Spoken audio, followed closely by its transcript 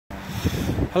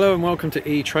Hello and welcome to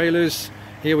E-Trailers.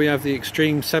 Here we have the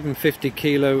Extreme 750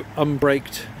 kilo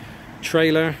unbraked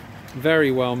trailer, very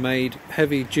well made,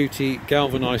 heavy duty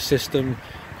galvanized system,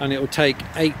 and it will take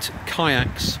 8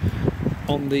 kayaks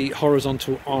on the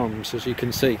horizontal arms, as you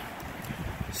can see.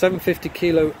 750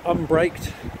 kilo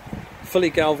unbraked, fully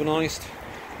galvanized.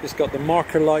 It's got the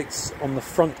marker lights on the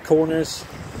front corners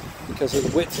because of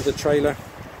the width of the trailer.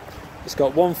 It's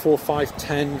got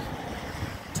 145/10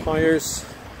 tyres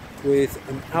with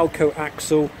an Alco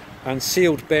axle and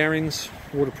sealed bearings,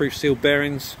 waterproof sealed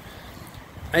bearings.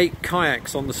 8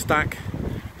 kayaks on the stack,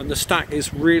 and the stack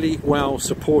is really well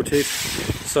supported,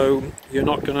 so you're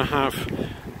not going to have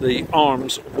the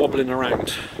arms wobbling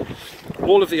around.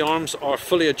 All of the arms are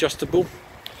fully adjustable,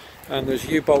 and there's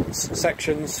U-bolts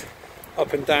sections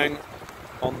up and down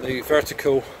on the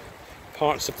vertical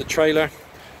parts of the trailer,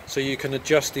 so you can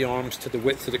adjust the arms to the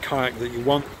width of the kayak that you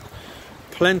want.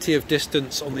 Plenty of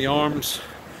distance on the arms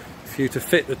for you to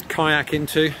fit the kayak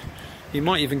into. You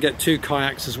might even get 2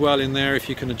 kayaks as well in there if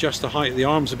you can adjust the height of the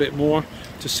arms a bit more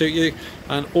to suit you.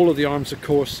 And all of the arms, of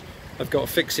course, have got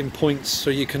fixing points so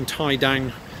you can tie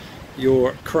down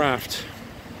your craft.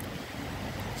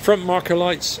 Front marker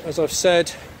lights, as I've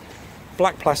said,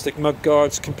 black plastic mud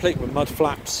guards complete with mud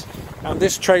flaps, and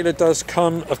this trailer does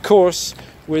come, of course,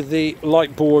 with the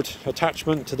light board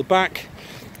attachment to the back.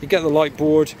 You get the light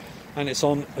board and it's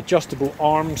on adjustable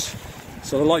arms,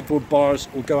 so the light board bars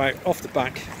will go out off the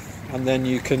back, and then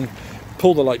you can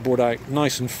pull the light board out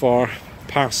nice and far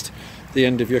past the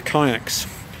end of your kayaks.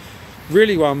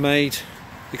 Really well made,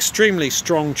 extremely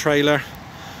strong trailer,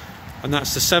 and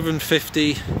that's the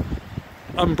 750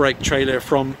 unbraked trailer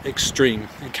from Extreme.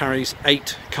 It carries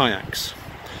 8 kayaks.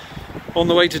 On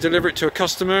the way to deliver it to a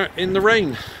customer in the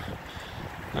rain,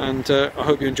 and I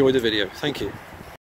hope you enjoy the video. Thank you.